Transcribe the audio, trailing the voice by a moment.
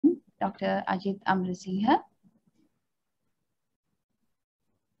Dr. Ajith Amarasinghe.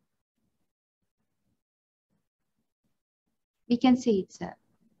 We can see it, sir.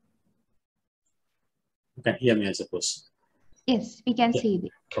 You can hear me, I suppose. Yes, we can see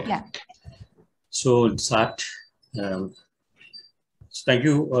it. Okay. Yeah. So, start. Thank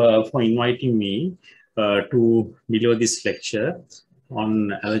you for inviting me to deliver this lecture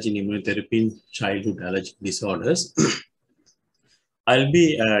on allergen immunotherapy in childhood allergic disorders. I'll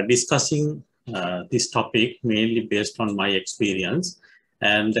be discussing this topic mainly based on my experience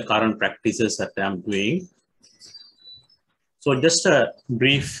and the current practices that I'm doing. So just a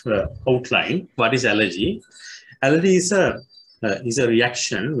brief outline. What is allergy? Allergy is a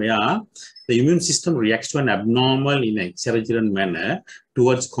reaction where the immune system reacts to an abnormal in an exaggerant manner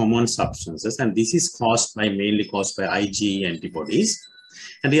towards common substances, and this is mainly caused by IgE antibodies.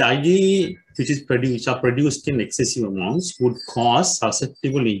 And the IgE, which are produced in excessive amounts, would cause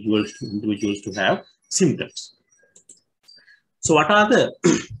susceptible individuals to have symptoms. So what are the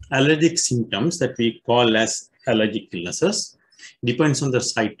allergic symptoms that we call as allergic illnesses? Depends on the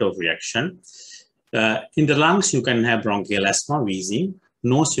site of reaction. In the lungs, you can have bronchial asthma, wheezing.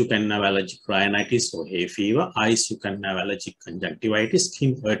 Nose, you can have allergic rhinitis or hay fever. Eyes, you can have allergic conjunctivitis,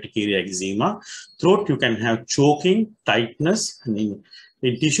 skin urticaria, eczema. Throat, you can have choking, tightness. And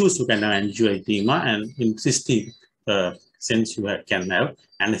in tissues, you can have angioedema. And in cystic sense, you can have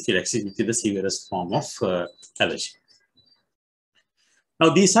anaphylaxis, which is the severest form of allergy. Now,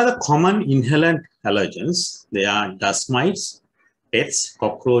 these are the common inhalant allergens. They are dust mites, pets,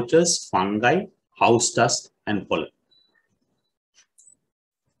 cockroaches, fungi, house dust, and pollen.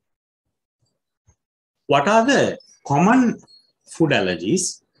 What are the common food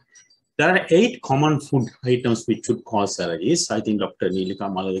allergies? There are 8 common food items which would cause allergies. I think Dr. Nilika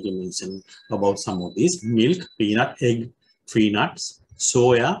Malagagi mentioned about some of these: milk, peanut, egg, tree nuts,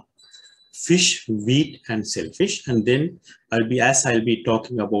 soya, fish, wheat, and shellfish. And then I'll be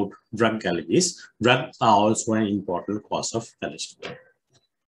talking about drug allergies. Drugs are also an important cause of allergy.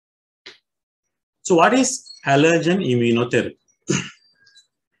 So what is allergen immunotherapy?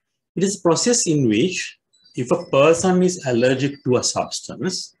 It is a process in which if a person is allergic to a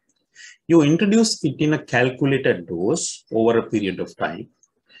substance, you introduce it in a calculated dose over a period of time.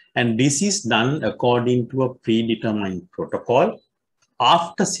 And this is done according to a predetermined protocol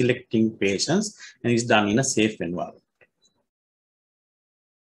after selecting patients, and is done in a safe environment.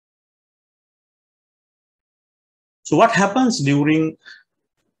 So what happens during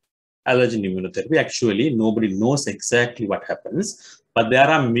allergen immunotherapy? Actually, nobody knows exactly what happens, but there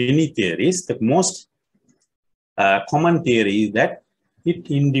are many theories. The most common theory is that it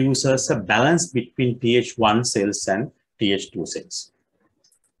induces a balance between Th1 cells and Th2 cells.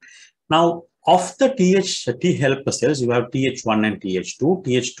 Now, of the T helper cells, you have Th1 and Th2.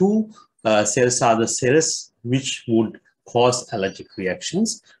 Th2 cells are the cells which would cause allergic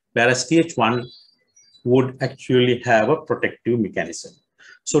reactions, whereas Th1 would actually have a protective mechanism.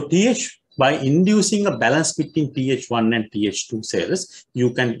 So by inducing a balance between Th1 and Th2 cells,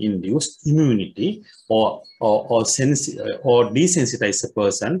 you can induce immunity or desensitize a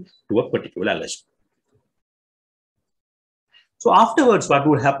person to a particular allergen. So afterwards, what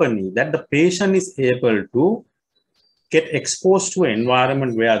would happen is that the patient is able to get exposed to an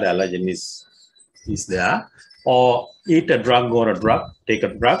environment where the allergen is there, or eat a drug take a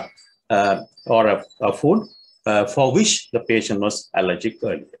drug or a food for which the patient was allergic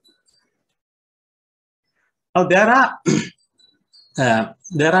earlier. Now, there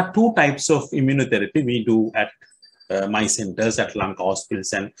are 2 types of immunotherapy we do at my centers at Lanka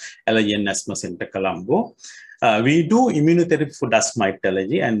Hospitals and Allergen Asthma Center, Colombo. We do immunotherapy for dust mite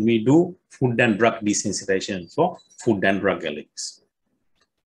allergy, and we do food and drug desensitization for food and drug allergies.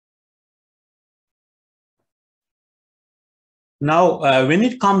 Now, when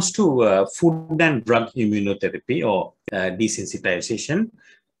it comes to food and drug immunotherapy or desensitization,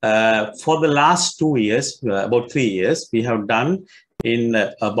 for the last 2 years, about 3 years, we have done in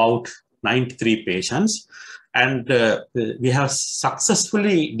about 93 patients, and we have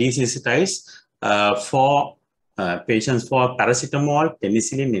successfully desensitized for patients for paracetamol,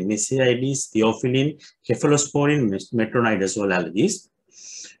 penicillin, MSAIDs, theophylline, cephalosporin, metronidazole allergies.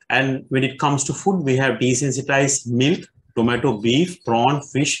 And when it comes to food, we have desensitized milk, tomato, beef, prawn,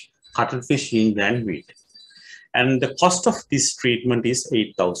 fish, cuttlefish, ginger, and wheat. And the cost of this treatment is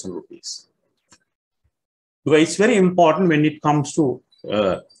 8,000 rupees. Because it's very important when it comes to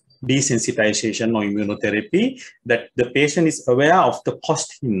desensitization or immunotherapy that the patient is aware of the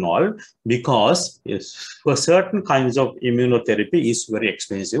cost involved, because for certain kinds of immunotherapy is very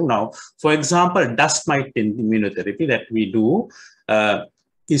expensive. Now, for example, dust mite immunotherapy that we do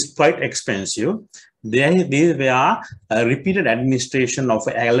is quite expensive. They are repeated administration of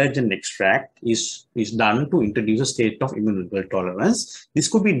allergen extract is done to introduce a state of immunological tolerance. This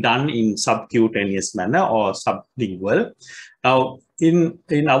could be done in subcutaneous manner or sublingual. Now, in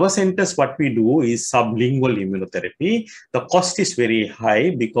our centers, what we do is sublingual immunotherapy. The cost is very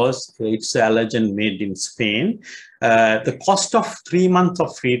high because it's allergen made in Spain. The cost of 3 months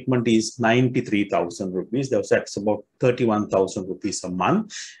of treatment is 93,000 rupees. That's about 31,000 rupees a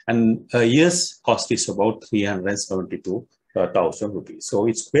month. And a year's cost is about 372,000 rupees. So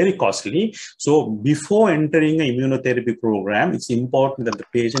it's very costly. So before entering an immunotherapy program, it's important that the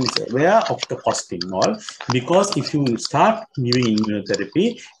patient is aware of the cost involved, because if you start giving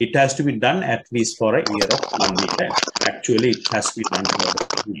immunotherapy, it has to be done at least for a year of 1 year. Actually, it has to be done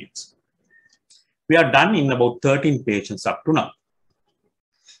for 2 years. We are done in about 13 patients up to now.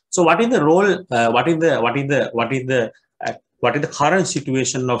 So what is the role, what is the current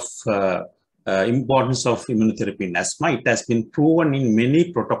situation of importance of immunotherapy in asthma? It has been proven in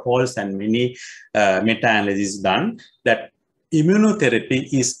many protocols and many meta-analyses done that immunotherapy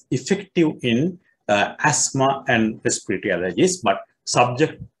is effective in asthma and respiratory allergies, but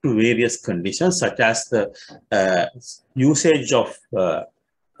subject to various conditions such as the usage of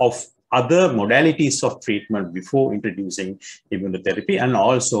other modalities of treatment before introducing immunotherapy, and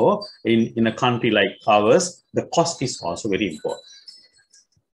also in a country like ours, the cost is also very important.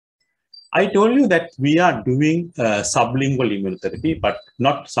 I told you that we are doing sublingual immunotherapy, but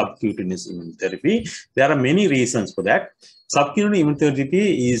not subcutaneous immunotherapy. There are many reasons for that. Subcutaneous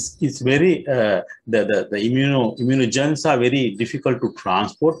immunotherapy is very, the immunogens are very difficult to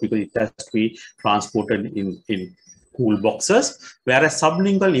transport because it has to be transported in cool boxes, whereas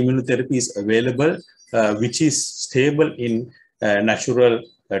sublingual immunotherapy is available, which is stable in natural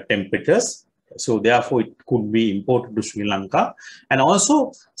temperatures. So therefore, it could be imported to Sri Lanka. And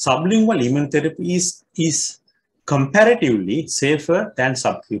also, sublingual immunotherapy is comparatively safer than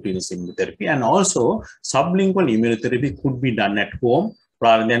subcutaneous immunotherapy. And also, sublingual immunotherapy could be done at home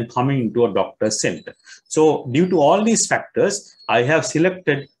rather than coming into a doctor's center. So due to all these factors, I have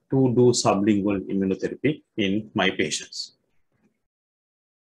selected to do sublingual immunotherapy in my patients.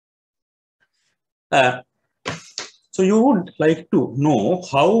 So you would like to know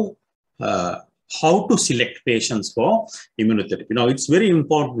how to select patients for immunotherapy. Now, it's very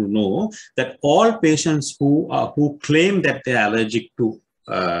important to know that all patients who claim that they are allergic to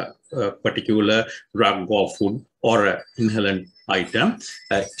a particular drug or food or an inhalant item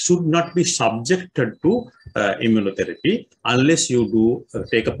should not be subjected to immunotherapy unless you do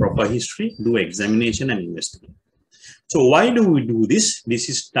take a proper history, do examination and investigate. So why do we do this? This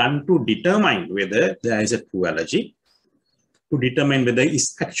is done to determine whether there is a true allergy, to determine whether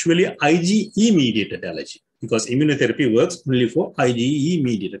it's actually IgE-mediated allergy, because immunotherapy works only for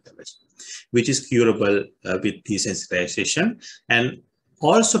IgE-mediated allergy, which is curable with desensitization, and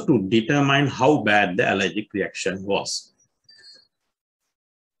also to determine how bad the allergic reaction was.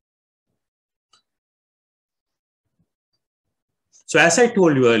 So as I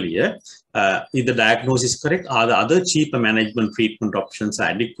told you earlier, if the diagnosis is correct, are the other cheaper management treatment options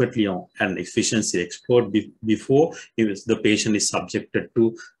adequately and efficiently explored before the patient is subjected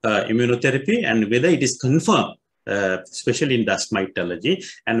to immunotherapy, and whether it is confirmed, especially in dust mite allergy,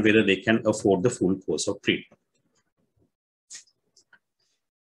 and whether they can afford the full course of treatment.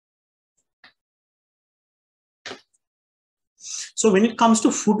 So when it comes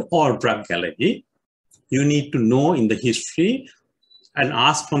to food or drug allergy, you need to know in the history and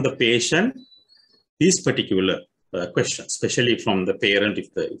ask from the patient these particular questions, especially from the parent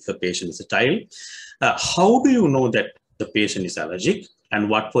if the patient is a child. How do you know that the patient is allergic, and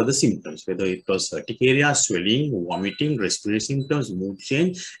what were the symptoms, whether it was urticaria, swelling, vomiting, respiratory symptoms, mood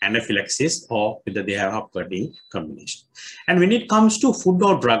change, anaphylaxis, or whether they have occurring combination. And when it comes to food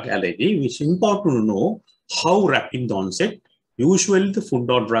or drug allergy, which is important to know how rapid the onset. Usually the food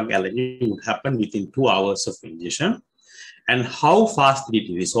or drug allergy would happen within 2 hours of ingestion. And how fast did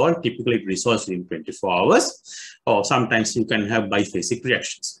it resolve? Typically it resolves in 24 hours, or sometimes you can have biphasic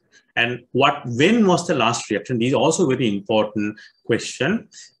reactions. And when was the last reaction? These are also very important question,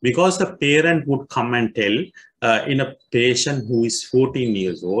 because the parent would come and tell in a patient who is 14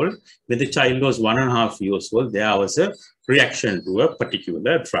 years old, when the child was 1.5 years old, there was a reaction to a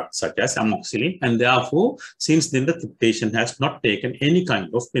particular drug such as amoxicillin, and therefore since then the patient has not taken any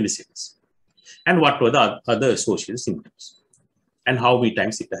kind of medicines. And what were the other associated symptoms, and how many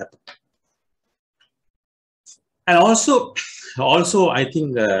times it happened. And also I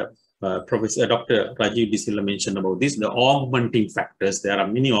think Professor Dr. Ajith mentioned about this, the augmenting factors. There are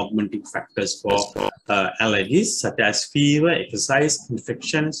many augmenting factors for allergies, such as fever, exercise,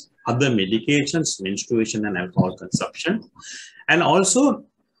 infections, other medications, menstruation, and alcohol consumption. And also,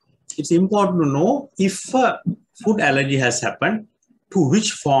 it's important to know if food allergy has happened, to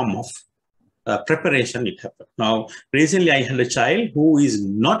which form of preparation it happened. Now, recently I had a child who is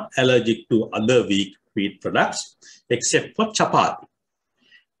not allergic to other wheat products except for chapati.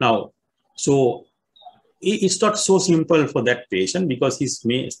 Now, so it's not so simple for that patient because his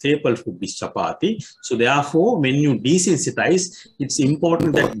staple food is chapati. So therefore, when you desensitize, it's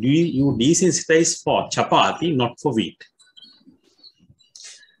important that you desensitize for chapati, not for wheat.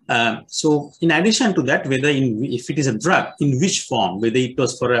 So in addition to that, whether if it is a drug, in which form, whether it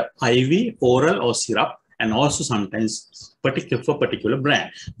was for a IV, oral, or syrup, and also sometimes for particular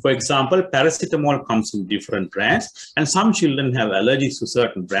brand. For example, paracetamol comes in different brands, and some children have allergies to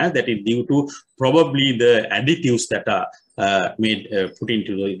certain brands that is due to probably the additives that are put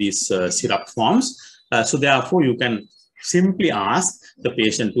into these syrup forms. So therefore, you can simply ask the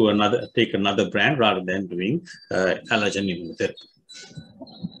patient to take another brand rather than doing allergen immunotherapy.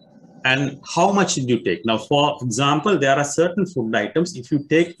 And how much did you take? Now, for example, there are certain food items, if you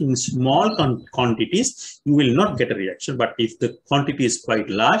take in small quantities, you will not get a reaction. But if the quantity is quite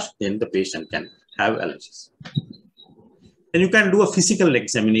large, then the patient can have allergies. Then you can do a physical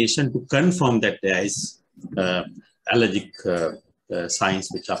examination to confirm that there is allergic signs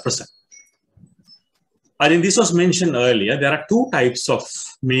which are present. I think this was mentioned earlier. There are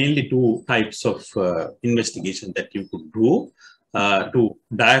mainly two types of investigation that you could do to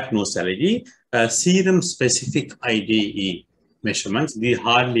diagnose allergy. Serum-specific IgE measurements, these are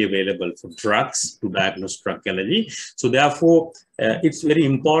hardly available for drugs to diagnose drug allergy. So therefore, it's very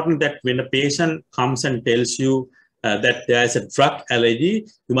important that when a patient comes and tells you that there is a drug allergy,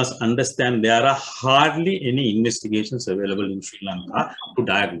 you must understand there are hardly any investigations available in Sri Lanka to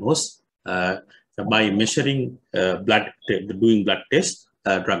diagnose by measuring doing blood tests,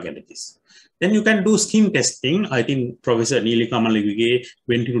 drug allergies. Then you can do skin testing. I think Professor Nilika Malavige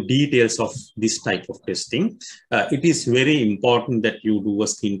went into details of this type of testing. It is very important that you do a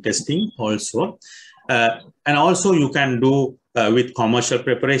skin testing also. And also you can do with commercial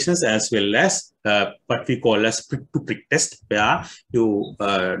preparations as well as what we call as prick-to-prick test, where you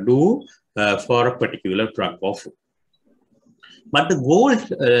do for a particular drug or food. But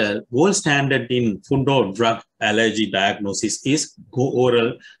the gold standard in food or drug allergy diagnosis is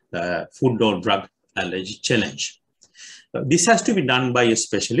oral food or drug allergy challenge. This has to be done by a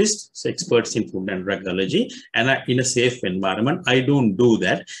specialist, so experts in food and drug allergy, and in a safe environment. I don't do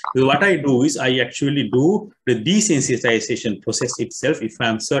that. So what I do is I actually do the desensitization process itself if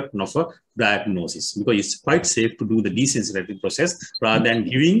I'm certain of a diagnosis, because it's quite safe to do the desensitization process rather than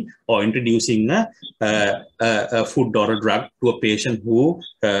giving or introducing a food or a drug to a patient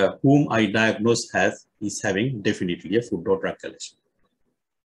whom I diagnose is having definitely a food or drug allergy.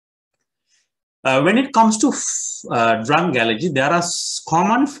 When it comes to drug allergy, there are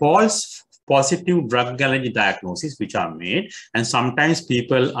common false positive drug allergy diagnoses which are made, and sometimes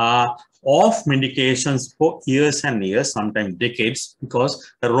people are off medications for years and years, sometimes decades,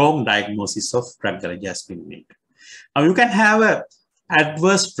 because the wrong diagnosis of drug allergy has been made. Now, you can have an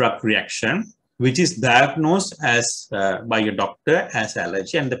adverse drug reaction which is diagnosed as by a doctor as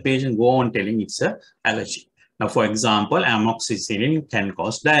allergy, and the patient go on telling it's an allergy. Now, for example, amoxicillin can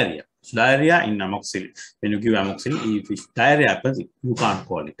cause diarrhea. So diarrhea in amoxicillin, when you give amoxicillin, if diarrhea happens, you can't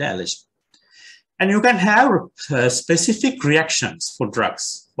call it allergy. And you can have specific reactions for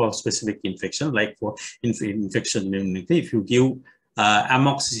drugs for specific infection, like for infection immunity. If you give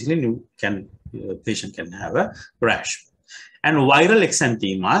amoxicillin, patient can have a rash. And viral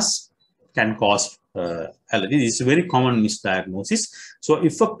exanthemas can cause allergy. This is a very common misdiagnosis. So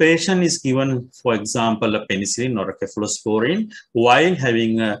if a patient is given, for example, a penicillin or a cephalosporin while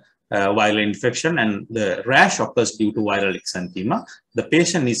having a viral infection and the rash occurs due to viral exanthema, the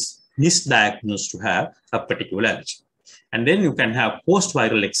patient is misdiagnosed to have a particular allergy. And then you can have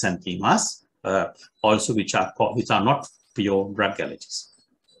post-viral exanthemas also which are not pure drug allergies.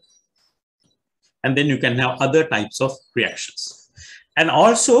 And then you can have other types of reactions. And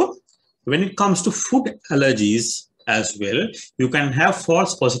also, when it comes to food allergies as well, you can have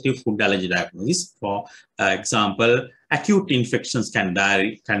false positive food allergy diagnosis. For example, acute infections can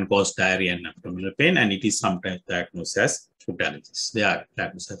cause diarrhea and abdominal pain, and it is sometimes diagnosed as food allergies. They are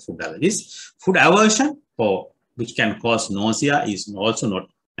diagnosed as food allergies. Food aversion, which can cause nausea, is also not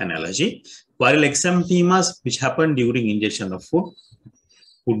an allergy. Viral exanthemas, which happen during ingestion of food,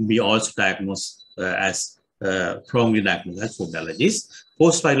 would be also diagnosed as wrongly diagnosed as food allergies,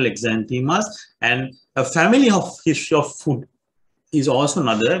 post-viral exanthemas, and a family of history of food is also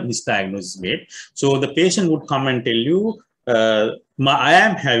another misdiagnosis made. So the patient would come and tell you, the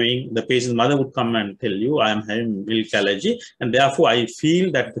patient's mother would come and tell you, I am having milk allergy, and therefore I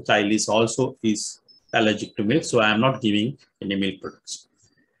feel that the child is also allergic to milk, so I am not giving any milk products.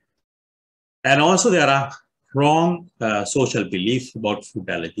 And also there are wrong social belief about food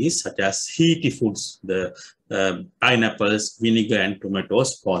allergies, such as heaty foods, the pineapples, vinegar, and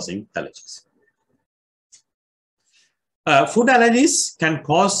tomatoes causing allergies. Food allergies can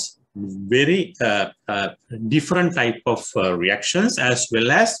cause very different type of reactions, as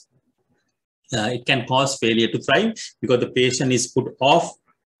well as it can cause failure to thrive because the patient is put off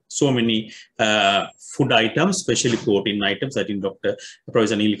so many food items, especially protein items. I think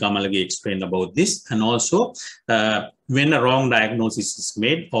Professor Neil Kamalagi explained about this. And also, when a wrong diagnosis is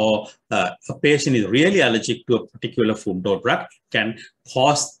made, or a patient is really allergic to a particular food or drug, can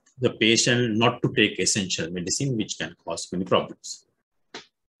cause the patient not to take essential medicine, which can cause many problems.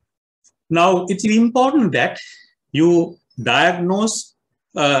 Now, it's important that you diagnose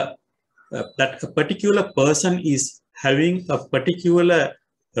that a particular person is having a particular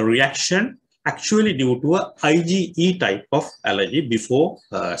reaction actually due to a IgE type of allergy before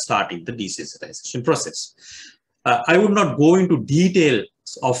starting the desensitization process. I would not go into details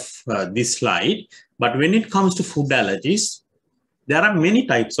of this slide, but when it comes to food allergies, there are many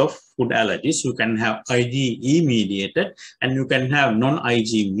types of food allergies. You can have IgE mediated, and you can have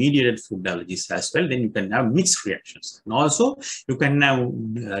non-IgE mediated food allergies as well. Then you can have mixed reactions. And also, you can have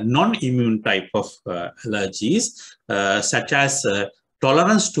non-immune type of allergies, such as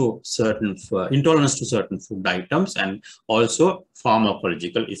intolerance to certain food items, and also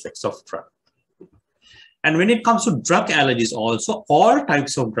pharmacological effects of drug. And when it comes to drug allergies, also all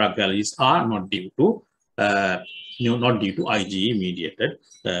types of drug allergies are not due to IgE mediated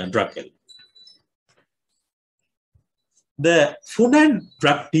drug allergy. The food and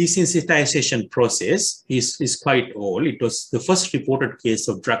drug desensitization process is quite old. It was the first reported case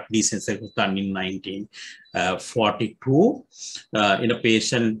of drug desensitization done in 1942 in a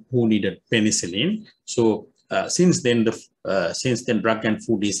patient who needed penicillin. So since then, drug and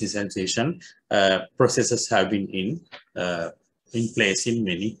food desensitization processes have been in place in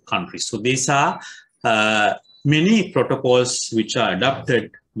many countries. So these are many protocols which are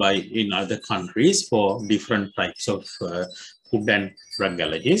adopted in other countries for different types of food and drug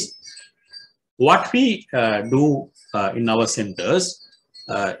allergies. What we do in our centers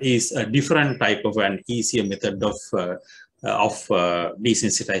is a different type of an easier method of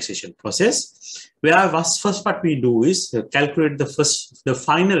desensitization process, where first what we do is calculate the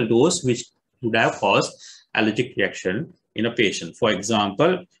final dose which would have caused allergic reaction in a patient. For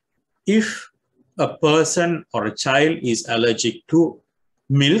example, if a person or a child is allergic to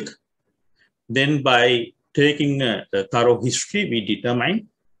milk, then by taking a thorough history, we determine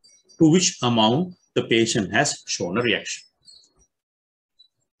to which amount the patient has shown a reaction.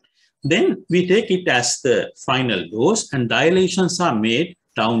 Then we take it as the final dose, and dilations are made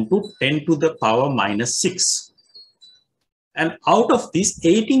down to 10 to the power minus 6. And out of these,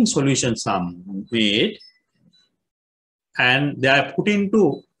 18 solutions are made, and they are put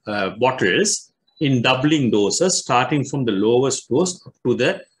into bottles in doubling doses, starting from the lowest dose up to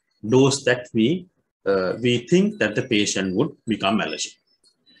the dose that we think that the patient would become allergic.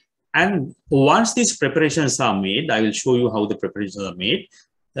 And once these preparations are made, I will show you how the preparations are made.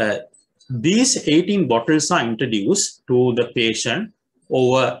 These 18 bottles are introduced to the patient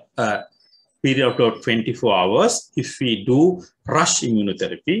over a period of 24 hours. If we do rush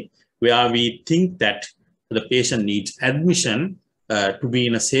immunotherapy, where we think that the patient needs admission to be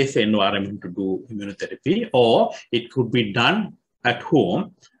in a safe environment to do immunotherapy, or it could be done at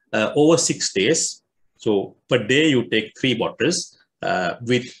home over 6 days. So per day you take 3 bottles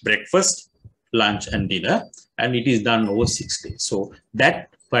with breakfast, lunch, and dinner, and it is done over 6 days. So that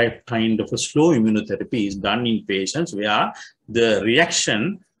kind of a slow immunotherapy is done in patients where the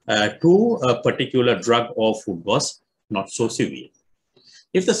reaction to a particular drug or food was not so severe.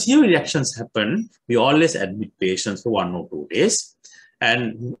 If the severe reactions happen, we always admit patients for 1 or 2 days.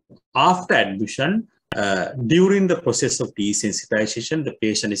 And after admission, during the process of desensitization, the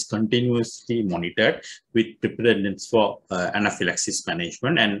patient is continuously monitored with preparedness for anaphylaxis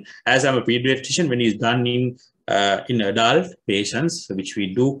management. And as I'm a pediatrician, when it's done in adult patients, which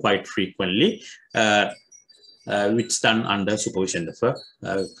we do quite frequently, which is done under supervision of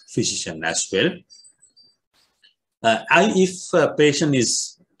a physician as well. If a patient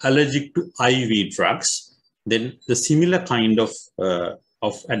is allergic to IV drugs, then the similar kind of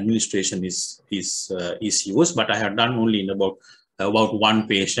administration is used, but I have done only in about one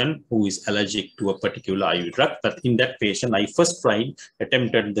patient who is allergic to a particular IV drug. But in that patient, I first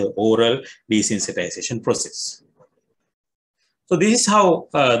attempted the oral desensitization process. So this is how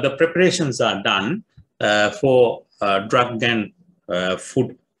the preparations are done for drug and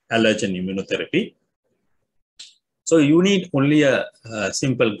food allergen immunotherapy. So you need only a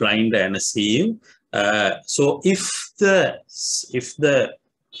simple grinder and a sieve. So if the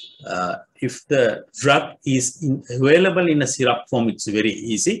drug is available in a syrup form, it's very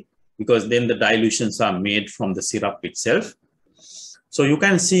easy because then the dilutions are made from the syrup itself. So you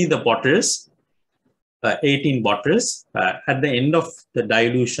can see the bottles, 18 bottles. At the end of the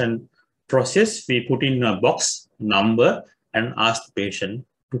dilution process, we put in a box number and ask the patient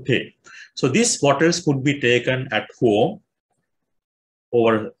to take. So these bottles could be taken at home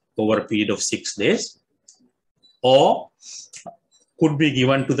over a period of 6 days, or could be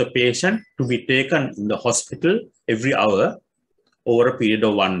given to the patient to be taken in the hospital every hour over a period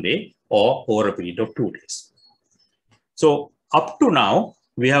of 1 day or over a period of 2 days. So up to now,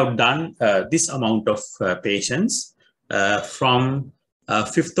 we have done this amount of patients from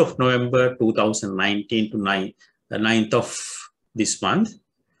 5th of November 2019 to 9th of this month.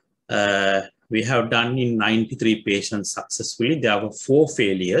 We have done in 93 patients successfully. There were 4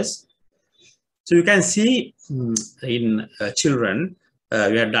 failures. So you can see in children,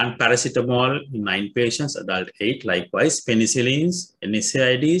 we have done paracetamol in 9 patients, adult 8, likewise, penicillins,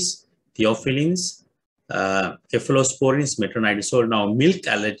 NSAIDs, theophylline, cephalosporins, metronidazole. Now, milk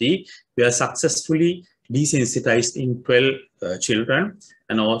allergy, we are successfully desensitized in 12 children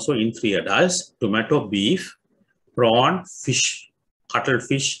and also in 3 adults, tomato, beef, prawn, fish,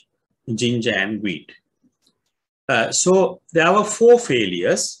 cuttlefish, ginger, and wheat. So there were 4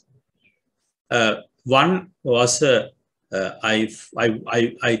 failures. One was I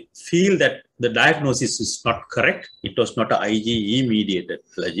feel that the diagnosis is not correct. It was not an IgE mediated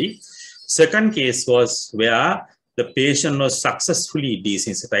allergy. Second case was where the patient was successfully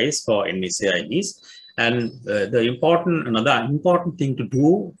desensitized for NSAIDs. And another important thing to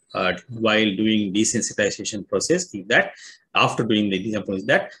do while doing desensitization process is that after doing the desensitization is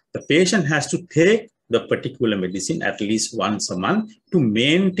that the patient has to take the particular medicine at least once a month to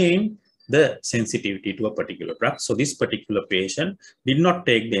maintain the sensitivity to a particular drug. So this particular patient did not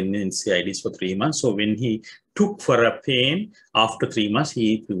take the NSAIDs for 3 months. So when he took for a pain after 3 months,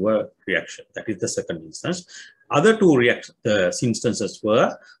 he threw a reaction. That is the second instance. Other 2 instances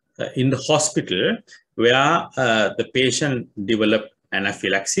were in the hospital where the patient developed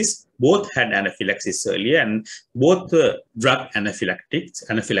anaphylaxis. Both had anaphylaxis earlier and both drug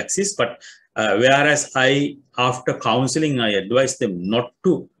anaphylaxis. But whereas after counseling, I advised them not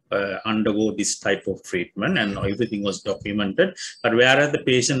to undergo this type of treatment and everything was documented. But whereas the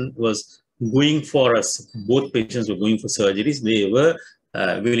patient was going for both patients were going for surgeries, they were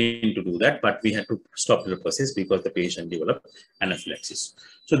willing to do that, but we had to stop the process because the patient developed anaphylaxis.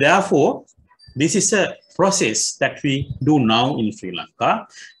 So therefore, this is a process that we do now in Sri Lanka,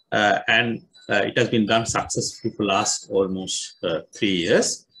 and it has been done successfully for the last almost 3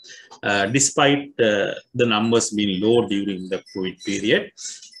 years. Despite the numbers being low during the COVID period,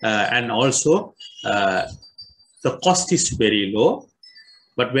 and also the cost is very low.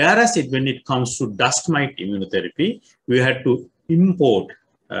 But whereas when it comes to dust mite immunotherapy, we had to import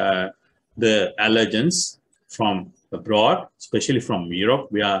the allergens from abroad, especially from Europe,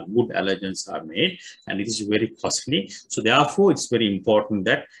 where good allergens are made, and it is very costly. So therefore, it's very important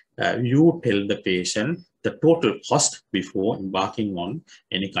that you tell the patient the total cost before embarking on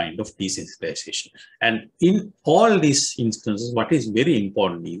any kind of desensitization. And in all these instances, what is very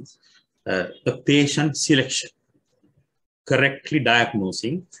important is the patient selection, correctly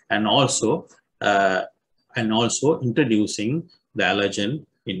diagnosing, and also introducing the allergen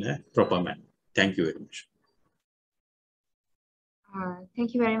in a proper manner. Thank you very much.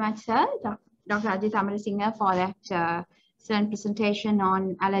 Thank you very much, sir, Dr. Ajith Amarasinghe, for that excellent presentation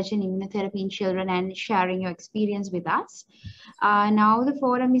on allergen immunotherapy in children and sharing your experience with us. Now the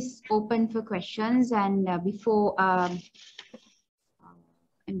forum is open for questions, and before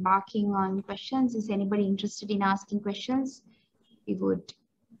embarking on questions, is anybody interested in asking questions? We would.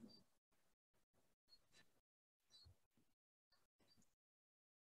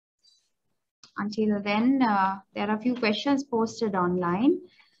 Until then, there are a few questions posted online.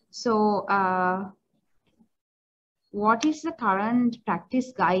 So, what is the current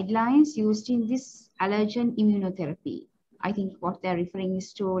practice guidelines used in this allergen immunotherapy? I think what they're referring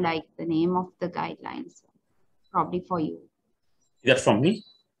is to like the name of the guidelines, probably for you. Is that from me?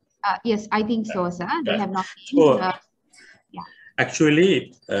 Yes, I think so, sir. They have not. So, yeah.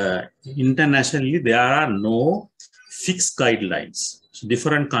 Actually, internationally, there are no fixed guidelines. So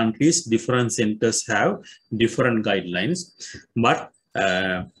different countries, different centers have different guidelines, but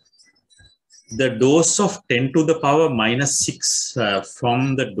the dose of 10 to the power minus 6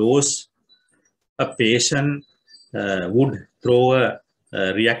 from the dose a patient would throw a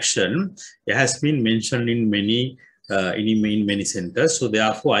reaction, it has been mentioned in many centers. So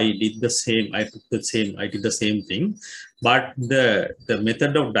therefore, I did the same. I did the same thing, but the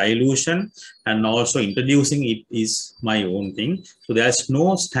method of dilution and also introducing it is my own thing. So there's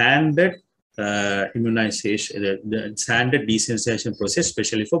no standard immunization, the standard desensitization process,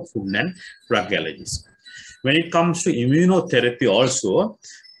 especially for food and drug allergies. When it comes to immunotherapy, also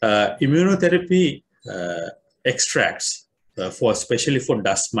immunotherapy extracts especially for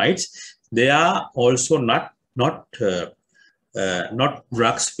dust mites, they are also not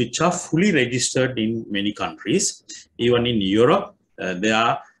drugs which are fully registered in many countries. Even in Europe, they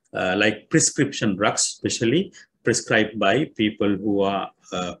are like prescription drugs, especially prescribed by people who are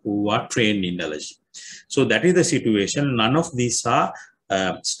trained in allergy. So that is the situation. None of these are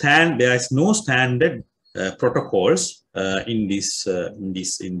there is no standard protocols in this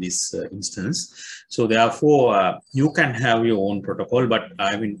instance. So therefore, you can have your own protocol. But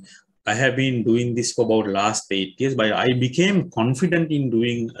I have been doing this for about last 8 years. But I became confident in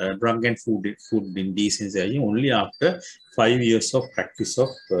doing drug and food in desensitizing only after 5 years of practice of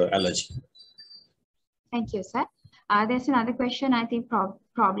allergy. Thank you, sir. There's another question, I think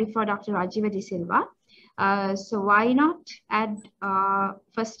probably for Dr. Rajiva De Silva. So why not add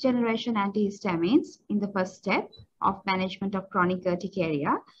first generation antihistamines in the first step of management of chronic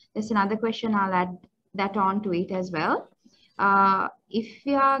urticaria? There's another question, I'll add that on to it as well. If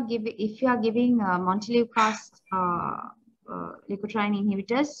you are giving Montelukast leukotriene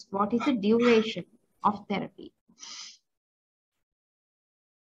inhibitors, what is the duration of therapy?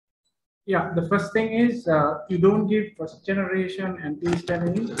 Yeah, the first thing is you don't give first generation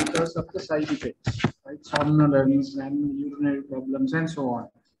antihistamines because of the side effects, right? Somnolence and urinary problems and so on.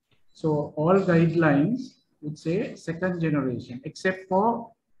 So all guidelines would say second generation, except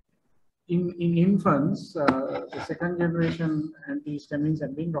for in infants, the second generation antihistamines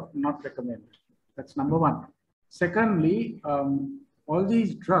have been not recommended. That's number one. Secondly, all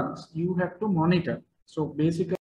these drugs you have to monitor. So basically,